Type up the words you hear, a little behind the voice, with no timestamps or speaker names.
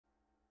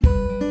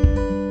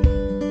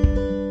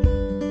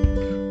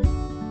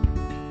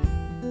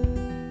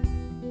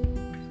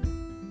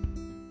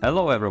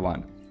Hello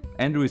everyone,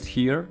 Andrew is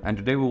here and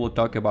today we will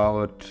talk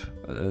about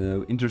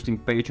interesting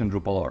page on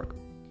Drupal.org.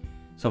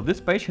 So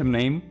this page has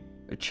name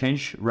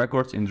Change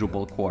Records in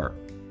Drupal core.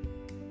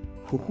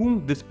 For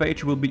whom this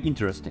page will be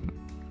interesting?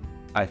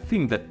 I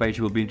think that page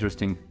will be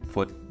interesting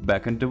for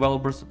backend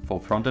developers,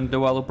 for frontend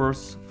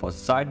developers, for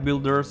site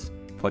builders,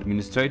 for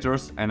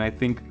administrators, and I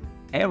think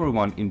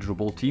everyone in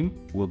Drupal team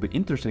will be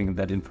interested in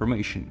that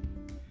information.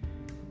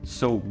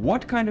 So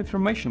what kind of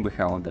information we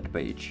have on that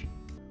page?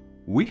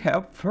 We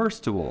have,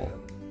 first of all,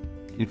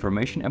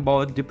 information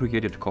about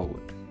deprecated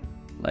code,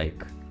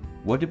 like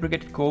what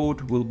deprecated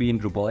code will be in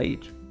Drupal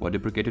 8, what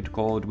deprecated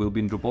code will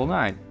be in Drupal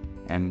 9,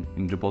 and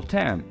in Drupal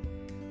 10,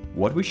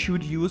 what we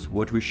should use,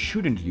 what we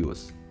shouldn't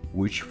use,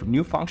 which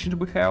new functions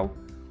we have,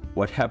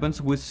 what happens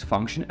with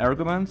function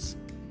arguments,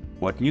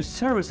 what new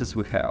services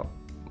we have,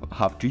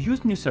 how to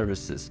use new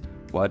services,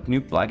 what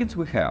new plugins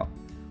we have.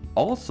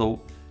 Also,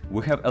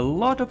 we have a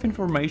lot of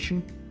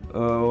information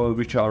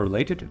which are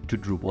related to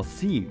Drupal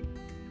theme.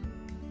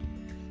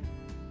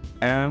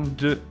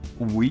 And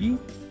we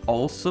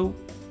also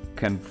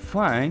can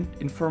find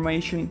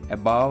information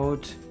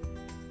about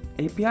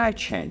API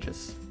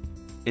changes.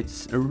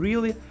 It's a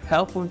really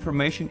helpful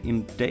information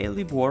in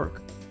daily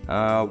work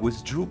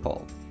with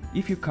Drupal.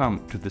 If you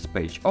come to this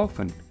page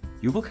often,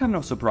 you will have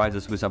no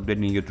surprises with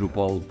updating your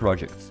Drupal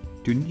projects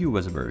to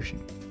newest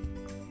version.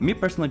 Me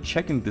personally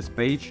checking this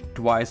page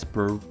twice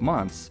per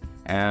month,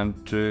 and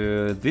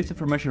this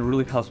information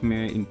really helps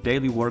me in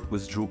daily work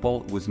with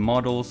Drupal, with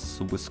models,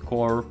 with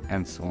core,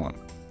 and so on.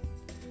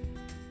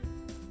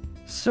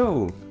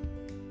 So,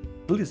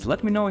 please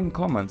let me know in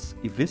comments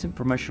if this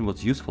information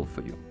was useful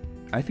for you.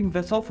 I think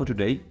that's all for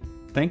today.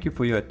 Thank you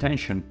for your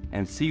attention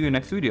and see you in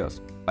next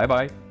videos. Bye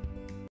bye!